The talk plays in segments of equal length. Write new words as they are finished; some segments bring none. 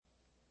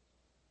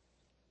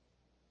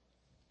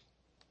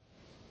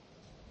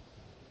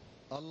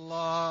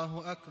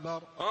الله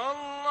أكبر.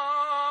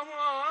 الله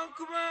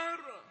أكبر.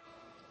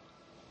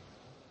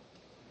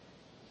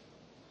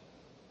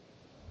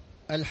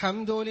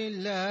 الحمد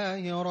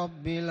لله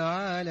رب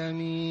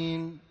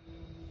العالمين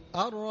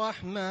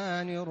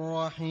الرحمن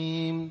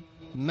الرحيم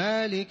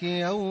مالك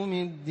يوم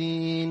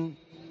الدين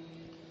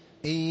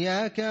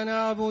إياك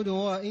نعبد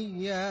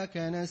وإياك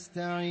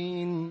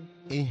نستعين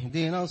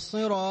اهدنا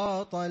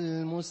الصراط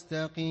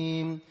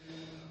المستقيم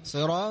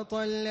صراط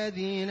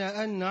الذين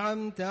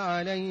أنعمت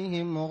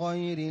عليهم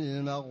غير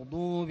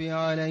المغضوب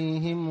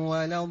عليهم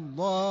ولا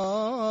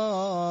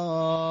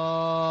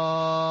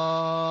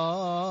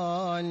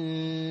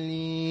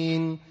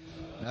الضالين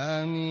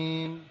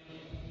آمين.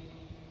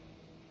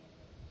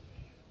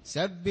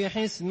 سبح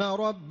اسم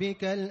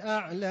ربك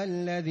الأعلى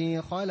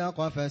الذي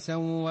خلق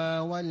فسوى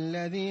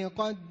والذي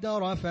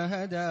قدر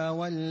فهدى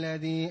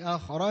والذي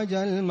أخرج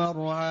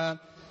المرعى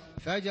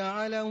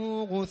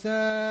فجعله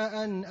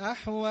غثاء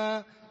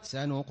أحوى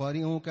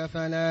سنقرئك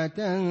فلا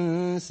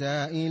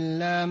تنسى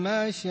إلا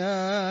ما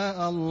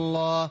شاء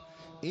الله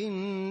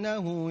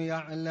إنه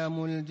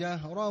يعلم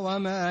الجهر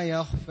وما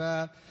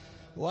يخفى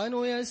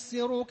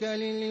ونيسرك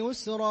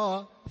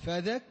لليسرى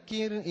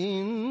فذكر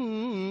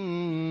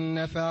إن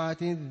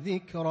نفعت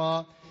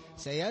الذكرى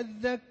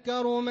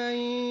سيذكر من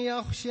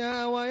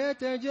يخشى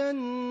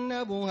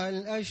ويتجنبها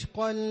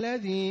الأشقى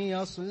الذي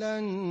يصلى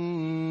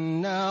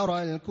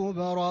النار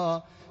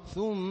الكبرى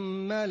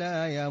ثم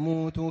لا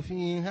يموت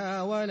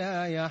فيها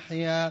ولا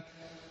يحيا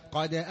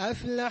قد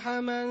أفلح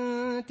من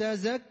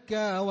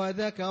تزكى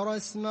وذكر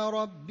اسم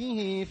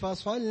ربه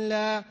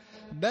فصلى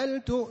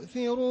بل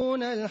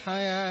تؤثرون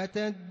الحياة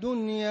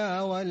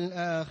الدنيا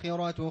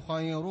والآخرة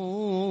خير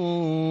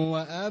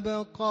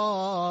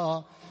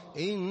وأبقى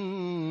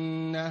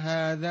إن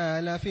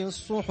هذا لفي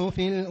الصحف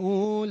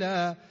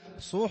الأولى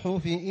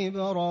صحف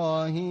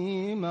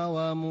إبراهيم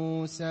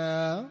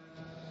وموسى.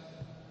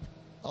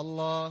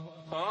 الله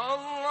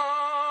أكبر.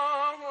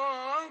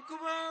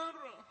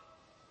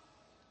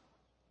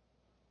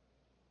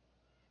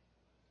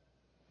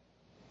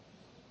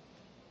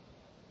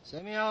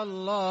 سمع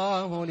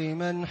الله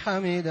لمن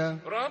حمده.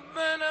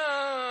 ربنا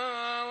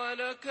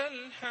ولك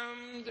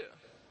الحمد.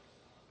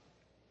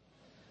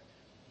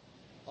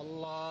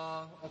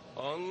 الله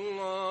أكبر.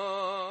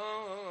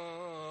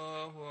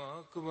 الله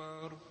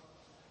أكبر.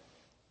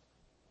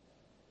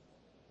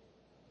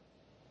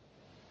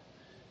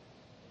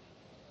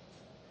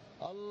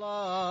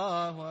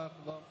 الله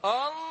أكبر.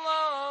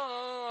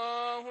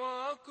 الله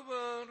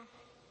أكبر.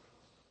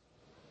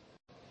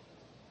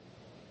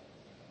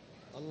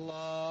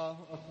 الله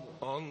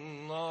أكبر.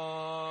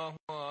 الله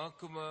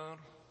أكبر.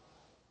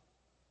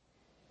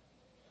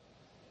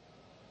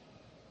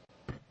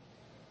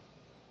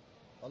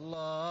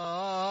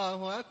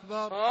 الله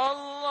أكبر.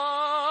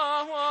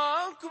 الله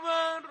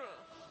أكبر.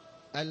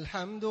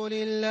 الحمد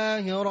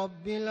لله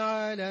رب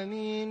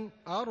العالمين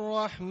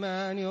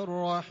الرحمن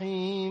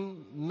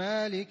الرحيم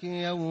مالك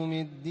يوم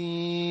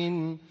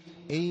الدين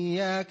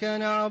إياك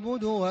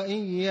نعبد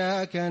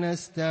وإياك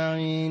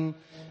نستعين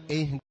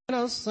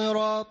اهدنا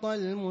الصراط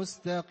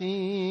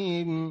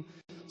المستقيم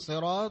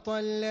صراط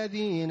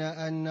الذين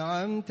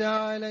أنعمت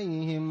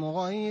عليهم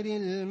غير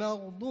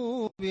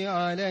المغضوب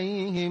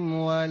عليهم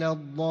ولا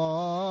الضالين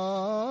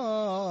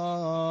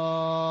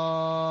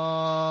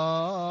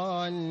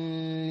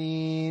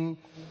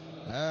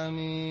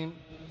آمين.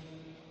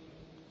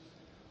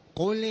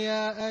 قل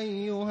يا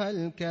أيها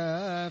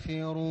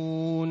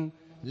الكافرون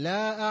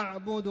لا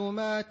أعبد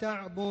ما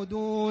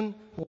تعبدون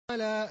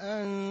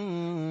ولا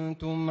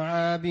أنتم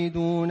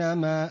عابدون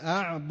ما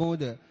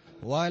أعبد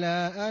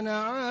ولا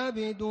أنا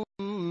عابد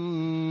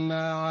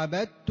ما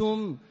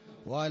عبدتم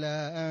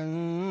ولا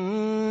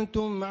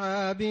أنتم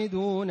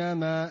عابدون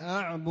ما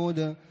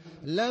أعبد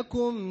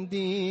لكم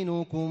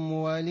دينكم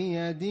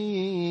ولي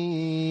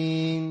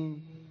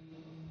دين.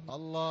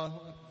 الله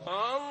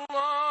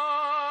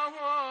الله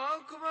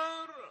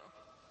أكبر.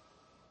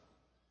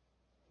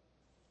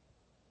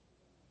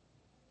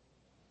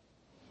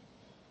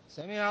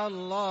 سمع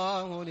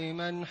الله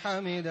لمن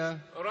حمده.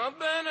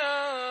 ربنا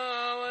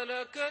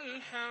ولك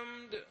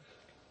الحمد.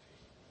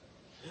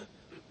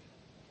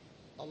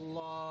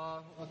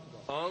 الله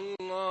أكبر.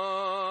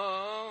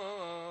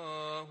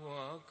 الله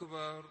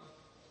أكبر.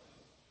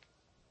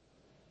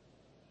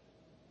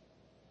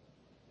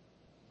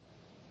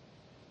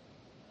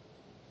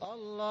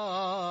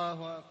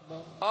 الله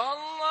أكبر.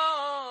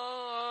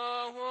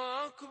 الله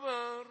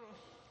أكبر.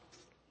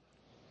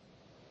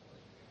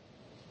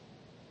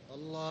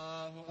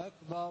 الله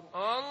أكبر.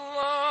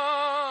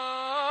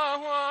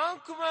 الله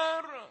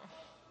أكبر.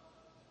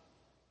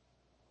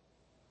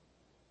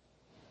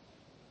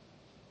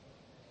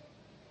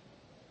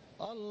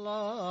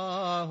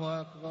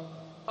 الله أكبر.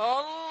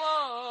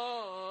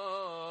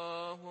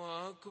 الله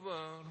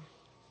أكبر.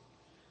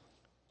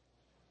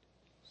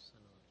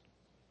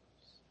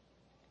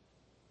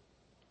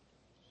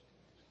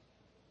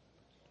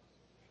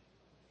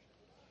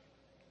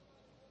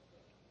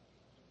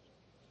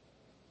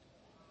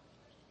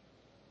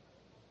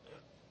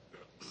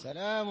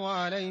 السلام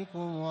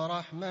عليكم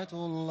ورحمة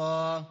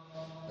الله.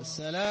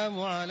 السلام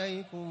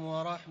عليكم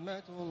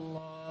ورحمة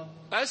الله.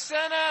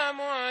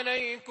 السلام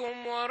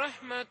عليكم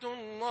ورحمة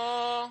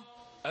الله.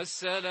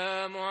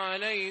 السلام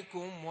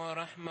عليكم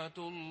ورحمة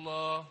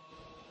الله.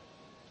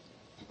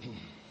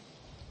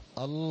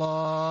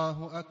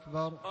 الله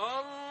أكبر.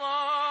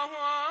 الله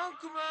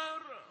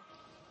أكبر.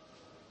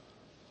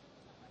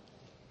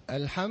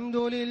 الحمد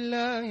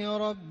لله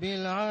رب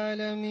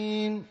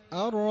العالمين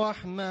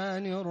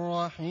الرحمن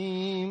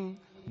الرحيم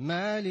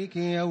مالك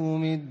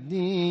يوم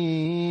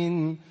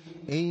الدين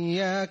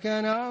إياك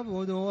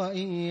نعبد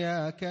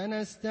وإياك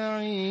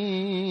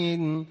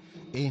نستعين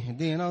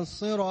اهدنا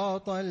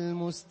الصراط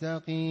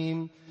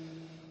المستقيم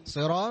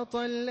صراط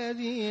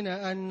الذين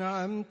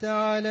أنعمت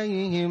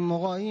عليهم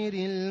غير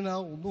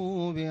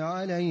المغضوب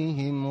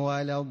عليهم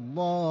ولا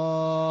الضالين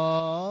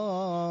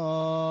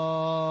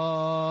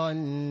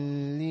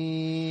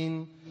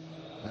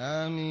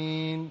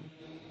آمين.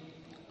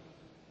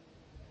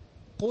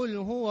 قل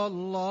هو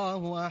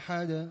الله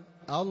أحد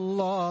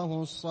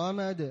الله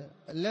الصمد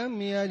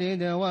لم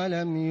يلد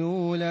ولم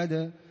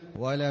يولد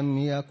ولم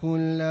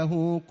يكن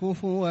له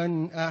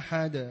كفوا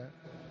أحد.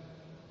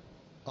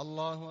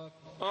 الله أكبر.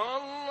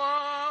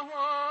 الله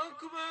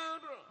أكبر.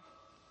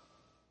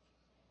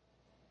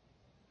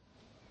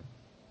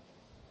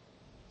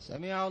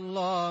 سمع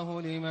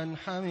الله لمن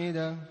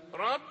حمده.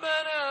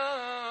 ربنا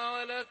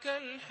ولك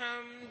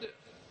الحمد.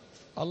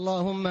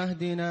 اللهم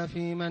اهدنا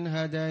فيمن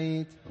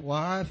هديت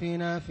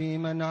وعافنا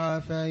فيمن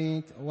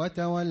عافيت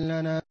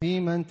وتولنا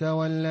فيمن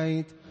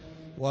توليت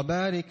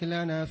وبارك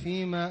لنا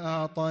فيما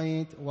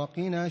أعطيت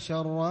وقنا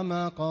شر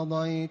ما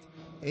قضيت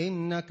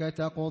إنك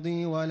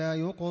تقضي ولا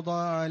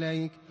يقضى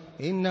عليك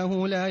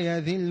إنه لا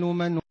يذل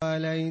من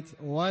واليت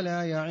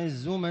ولا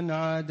يعز من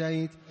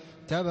عاديت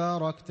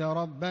تباركت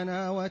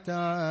ربنا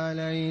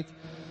وتعاليت.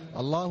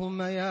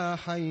 اللهم يا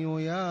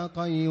حي يا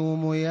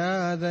قيوم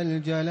يا ذا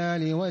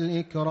الجلال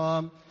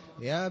والإكرام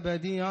يا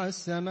بديع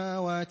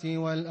السماوات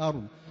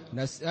والأرض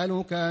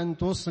نسألك أن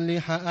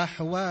تصلح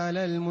أحوال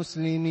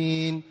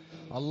المسلمين.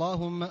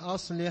 اللهم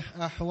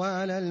أصلح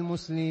أحوال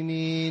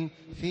المسلمين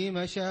في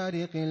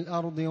مشارق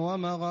الأرض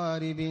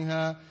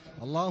ومغاربها.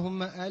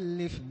 اللهم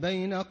ألف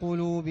بين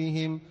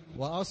قلوبهم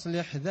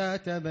وأصلح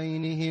ذات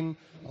بينهم.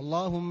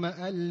 اللهم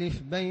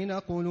ألف بين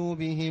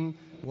قلوبهم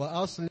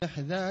وأصلح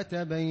ذات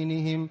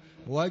بينهم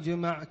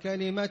واجمع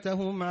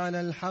كلمتهم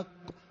على الحق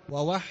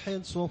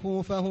ووحد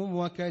صفوفهم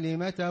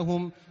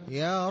وكلمتهم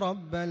يا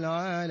رب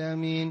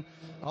العالمين.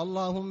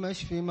 اللهم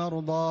اشف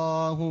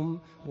مرضاهم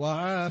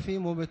وعاف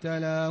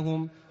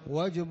مبتلاهم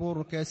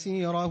واجبر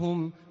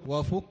كسيرهم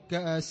وفك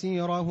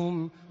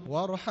أسيرهم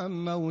وارحم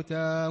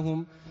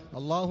موتاهم.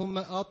 اللهم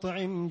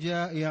أطعم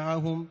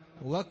جائعهم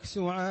واكس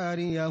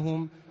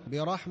عاريهم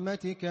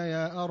برحمتك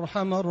يا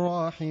أرحم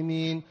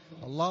الراحمين.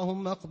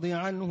 اللهم اقض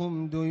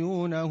عنهم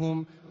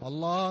ديونهم.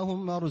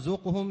 اللهم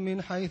ارزقهم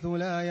من حيث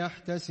لا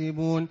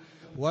يحتسبون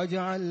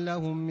واجعل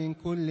لهم من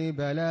كل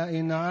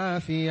بلاء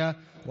عافية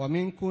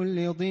ومن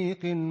كل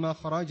ضيق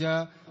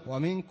مخرجا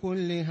ومن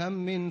كل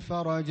هم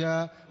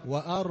فرجا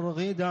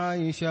وأرغد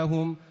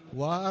عيشهم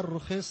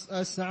وأرخص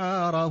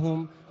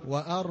أسعارهم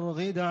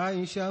وأرغد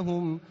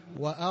عيشهم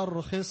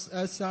وأرخص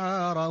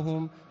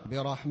أسعارهم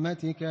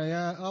برحمتك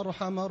يا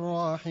أرحم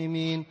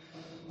الراحمين.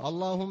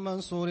 اللهم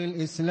انصر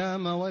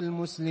الإسلام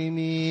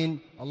والمسلمين.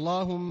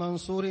 اللهم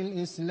انصر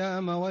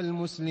الإسلام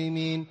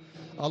والمسلمين.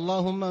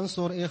 اللهم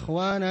انصر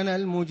إخواننا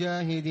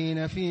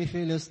المجاهدين في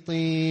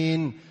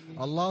فلسطين.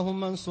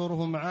 اللهم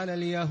انصرهم على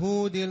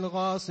اليهود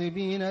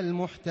الغاصبين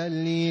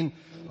المحتلين.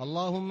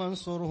 اللهم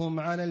انصرهم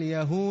على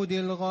اليهود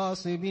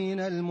الغاصبين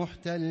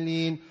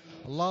المحتلين.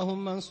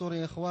 اللهم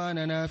انصر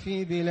إخواننا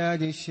في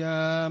بلاد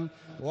الشام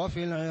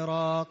وفي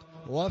العراق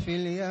وفي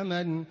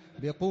اليمن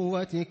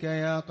بقوتك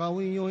يا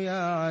قوي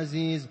يا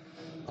عزيز.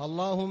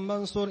 اللهم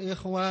انصر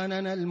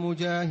إخواننا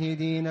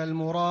المجاهدين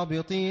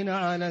المرابطين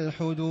على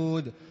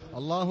الحدود.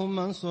 اللهم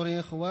انصر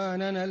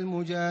إخواننا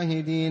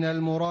المجاهدين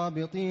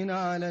المرابطين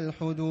على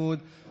الحدود.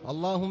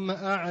 اللهم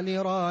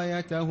أعل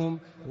رايتهم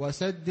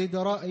وسدد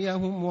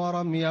رأيهم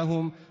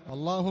ورميهم.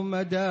 اللهم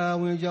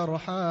داو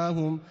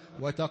جرحاهم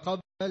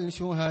وتقبل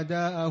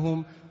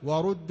شهداءهم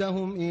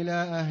وردهم إلى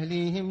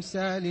أهليهم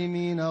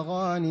سالمين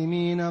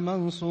غانمين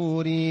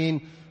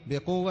منصورين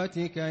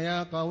بقوتك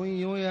يا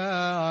قوي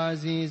يا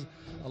عزيز.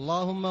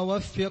 اللهم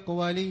وفق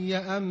ولي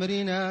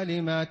أمرنا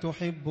لما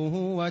تحبه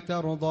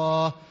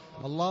وترضاه.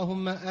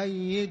 اللهم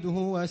أيده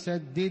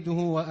وسدده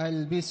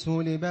وألبسه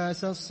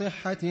لباس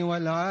الصحة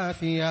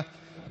والعافية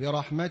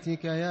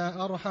برحمتك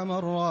يا أرحم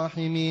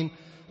الراحمين.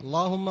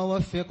 اللهم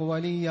وفق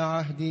ولي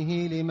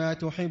عهده لما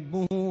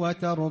تحبه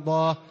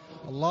وترضاه.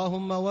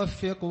 اللهم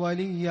وفق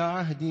ولي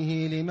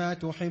عهده لما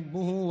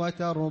تحبه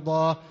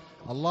وترضاه.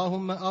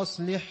 اللهم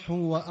أصلحه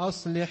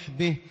وأصلح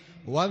به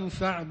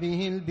وانفع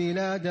به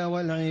البلاد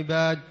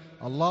والعباد.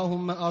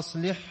 اللهم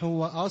أصلحه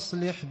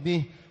وأصلح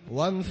به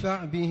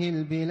وانفع به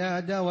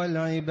البلاد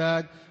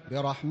والعباد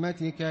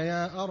برحمتك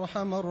يا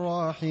أرحم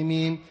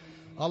الراحمين.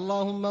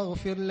 اللهم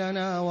اغفر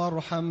لنا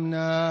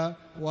وارحمنا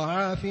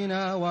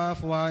وعافنا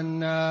واعف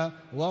عنا،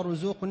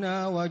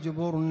 وارزقنا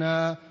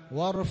واجبرنا،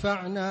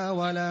 وارفعنا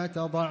ولا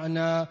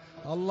تضعنا.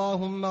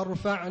 اللهم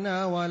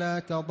ارفعنا ولا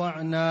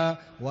تضعنا،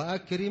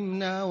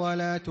 وأكرمنا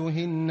ولا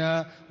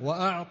تهنا،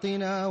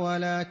 وأعطنا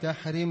ولا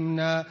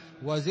تحرمنا،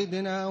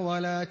 وزدنا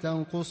ولا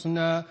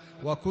تنقصنا،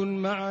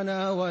 وكن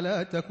معنا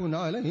ولا تكن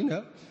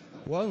علينا،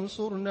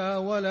 وانصرنا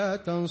ولا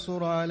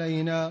تنصر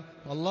علينا.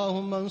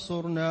 اللهم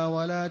انصرنا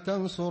ولا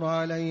تنصر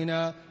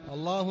علينا.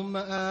 اللهم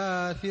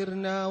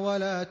آثرنا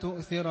ولا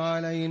تؤثر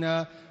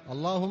علينا.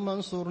 اللهم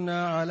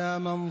انصرنا على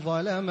من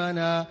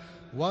ظلمنا،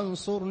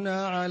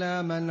 وانصرنا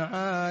على من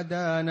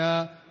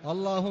عادانا.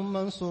 اللهم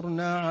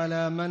انصرنا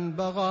على من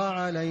بغى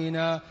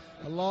علينا.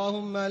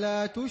 اللهم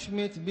لا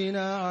تشمت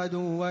بنا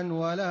عدوا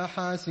ولا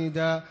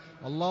حاسدا.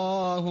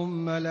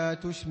 اللهم لا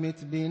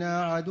تشمت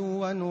بنا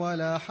عدوا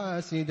ولا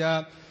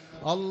حاسدا.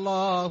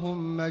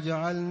 اللهم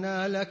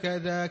اجعلنا لك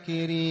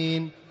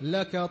ذاكرين،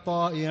 لك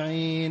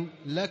طائعين،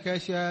 لك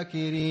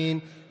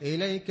شاكرين،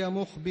 إليك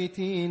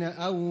مخبتين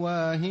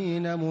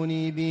أواهين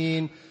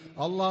منيبين.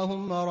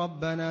 اللهم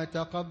ربنا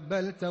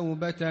تقبل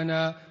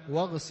توبتنا،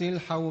 واغسل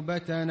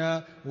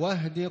حوبتنا،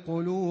 واهد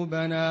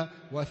قلوبنا،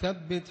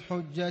 وثبت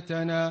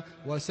حجتنا،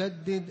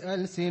 وسدد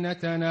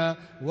ألسنتنا،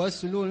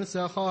 واسلل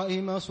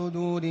سخائم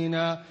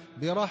صدورنا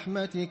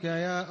برحمتك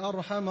يا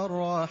أرحم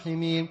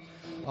الراحمين.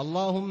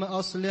 اللهم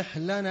أصلح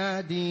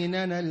لنا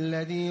ديننا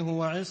الذي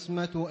هو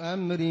عصمة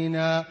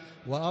أمرنا،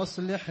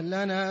 وأصلح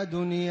لنا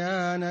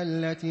دنيانا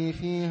التي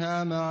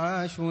فيها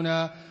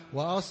معاشنا،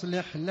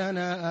 وأصلح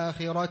لنا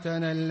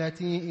آخرتنا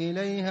التي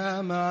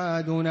إليها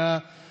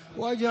معادنا،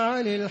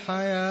 واجعل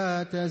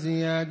الحياة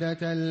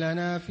زيادة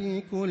لنا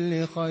في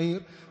كل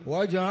خير،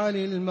 واجعل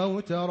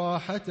الموت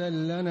راحة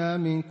لنا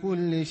من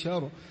كل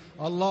شر.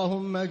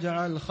 اللهم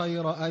اجعل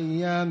خير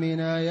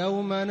أيامنا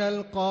يوم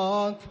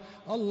نلقاك.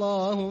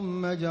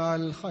 اللهم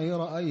اجعل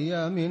خير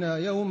أيامنا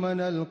يوم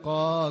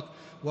نلقاك،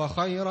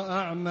 وخير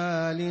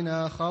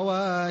أعمالنا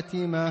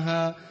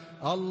خواتمها.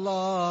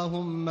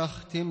 اللهم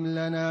اختم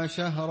لنا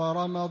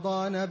شهر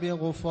رمضان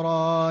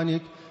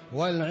بغفرانك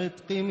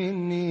والعتق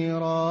من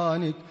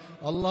نيرانك.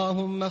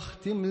 اللهم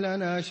اختم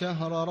لنا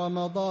شهر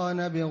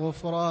رمضان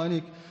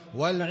بغفرانك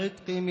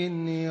والعتق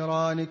من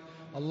نيرانك.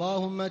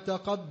 اللهم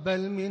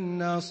تقبل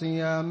منا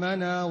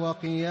صيامنا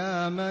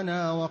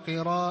وقيامنا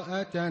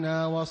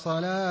وقراءتنا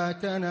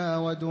وصلاتنا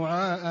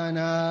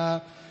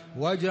ودعاءنا،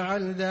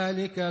 واجعل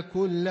ذلك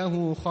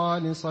كله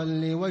خالصا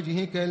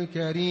لوجهك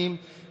الكريم،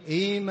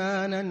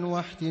 إيمانا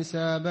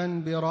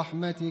واحتسابا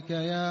برحمتك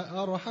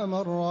يا أرحم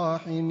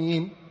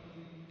الراحمين.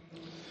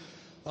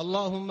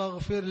 اللهم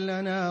اغفر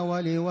لنا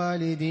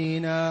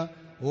ولوالدينا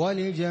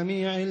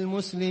ولجميع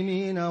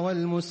المسلمين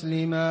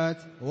والمسلمات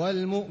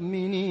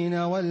والمؤمنين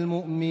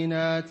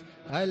والمؤمنات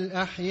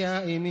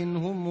الأحياء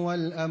منهم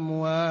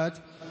والأموات.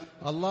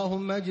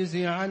 اللهم اجز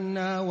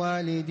عنا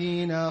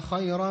والدينا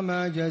خير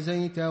ما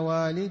جزيت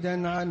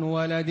والدا عن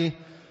ولده.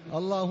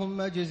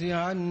 اللهم اجز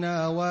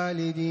عنا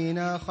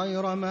والدينا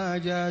خير ما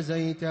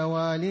جازيت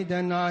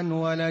والدا عن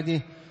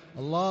ولده.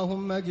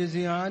 اللهم اجز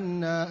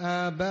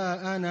عنا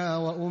آباءنا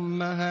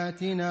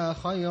وأمهاتنا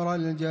خير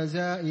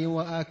الجزاء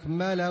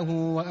وأكمله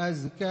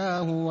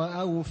وأزكاه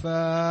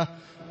وأوفاه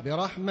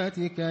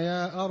برحمتك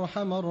يا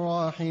أرحم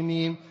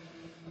الراحمين.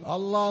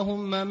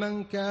 اللهم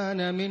من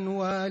كان من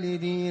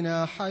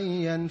والدينا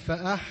حيا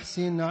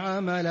فأحسن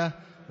عمله،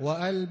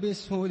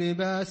 وألبسه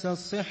لباس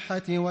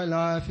الصحة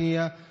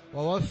والعافية،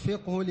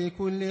 ووفقه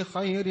لكل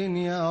خير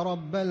يا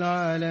رب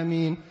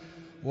العالمين.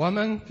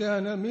 ومن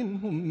كان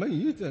منهم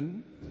ميتا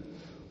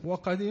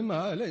وقدم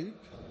عليك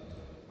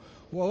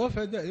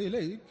ووفد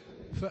إليك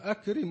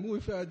فأكرم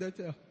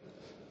وفادته.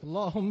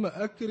 اللهم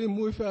أكرم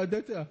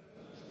وفادته.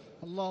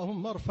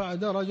 اللهم ارفع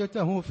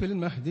درجته في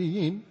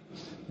المهديين،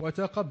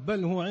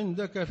 وتقبله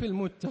عندك في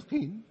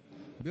المتقين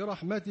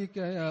برحمتك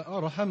يا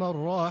أرحم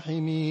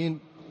الراحمين.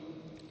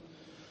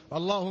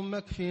 اللهم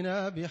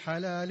اكفنا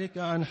بحلالك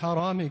عن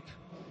حرامك،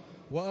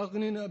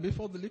 وأغننا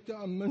بفضلك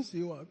عمن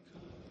سواك.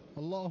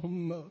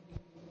 اللهم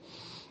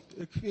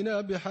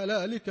اكفنا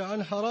بحلالك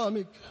عن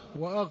حرامك،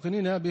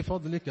 وأغننا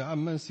بفضلك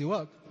عمن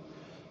سواك.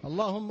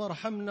 اللهم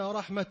ارحمنا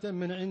رحمة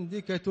من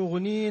عندك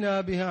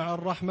تغنينا بها عن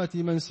رحمة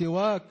من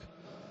سواك.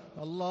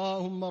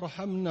 اللهم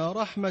ارحمنا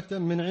رحمة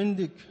من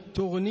عندك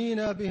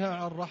تغنينا بها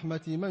عن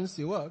رحمة من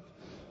سواك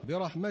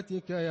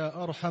برحمتك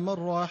يا أرحم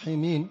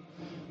الراحمين.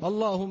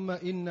 اللهم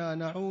إنا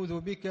نعوذ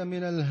بك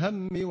من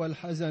الهم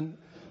والحزن،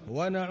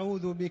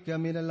 ونعوذ بك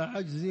من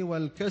العجز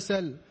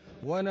والكسل،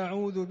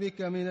 ونعوذ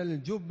بك من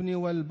الجبن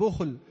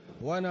والبخل،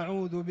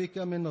 ونعوذ بك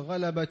من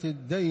غلبة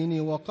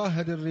الدين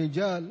وقهر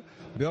الرجال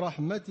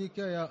برحمتك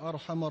يا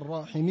أرحم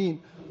الراحمين.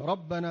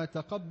 ربنا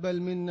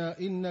تقبل منا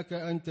إنك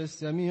أنت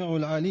السميع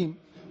العليم،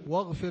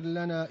 واغفر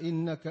لنا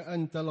إنك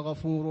أنت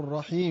الغفور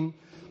الرحيم.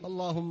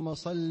 اللهم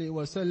صل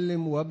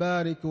وسلم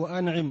وبارك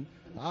وأنعم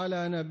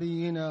على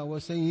نبينا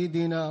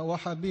وسيدنا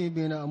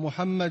وحبيبنا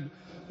محمد،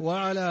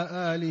 وعلى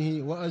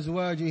آله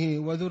وأزواجه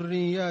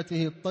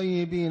وذرياته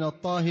الطيبين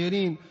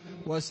الطاهرين،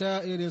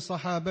 وسائر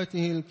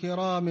صحابته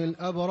الكرام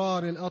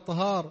الأبرار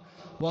الأطهار،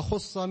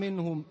 وخص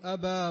منهم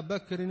أبا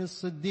بكر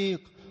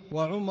الصديق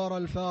وعمر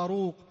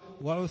الفاروق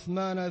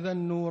وعثمان ذا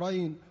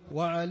النورين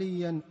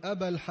وعليا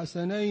أبا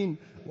الحسنين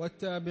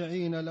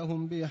والتابعين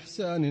لهم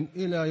بإحسان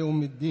إلى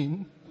يوم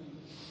الدين.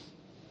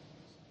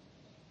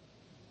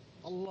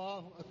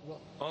 الله أكبر.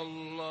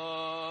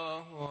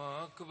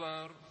 الله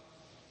أكبر.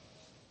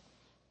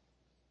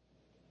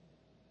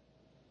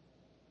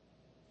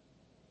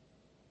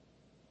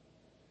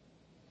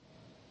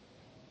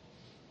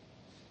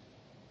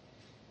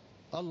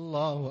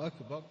 الله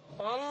أكبر.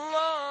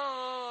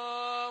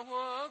 الله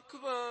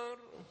أكبر.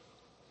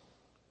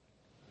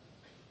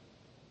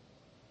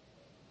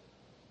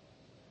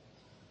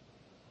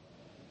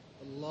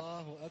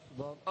 الله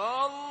أكبر.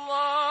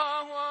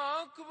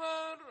 الله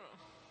أكبر.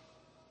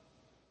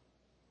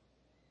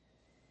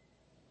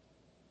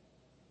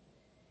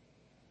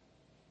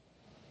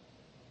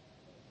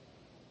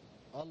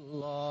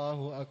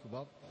 الله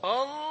أكبر.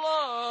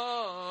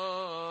 الله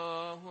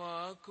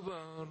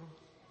أكبر.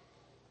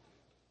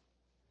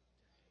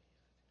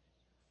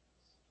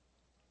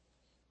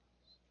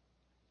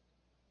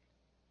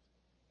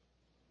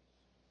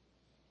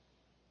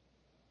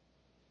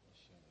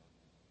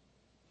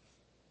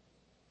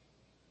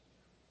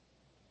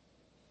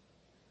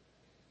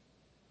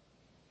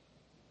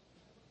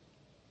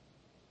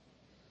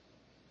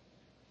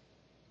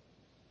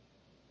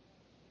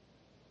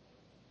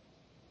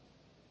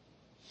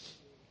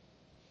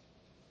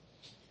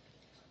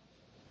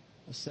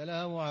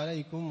 السلام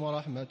عليكم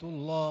ورحمة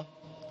الله.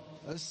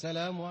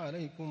 السلام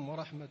عليكم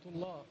ورحمة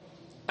الله.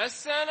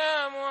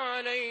 السلام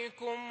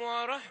عليكم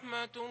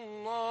ورحمة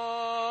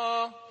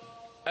الله.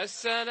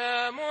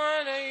 السلام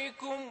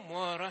عليكم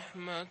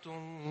ورحمة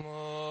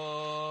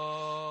الله.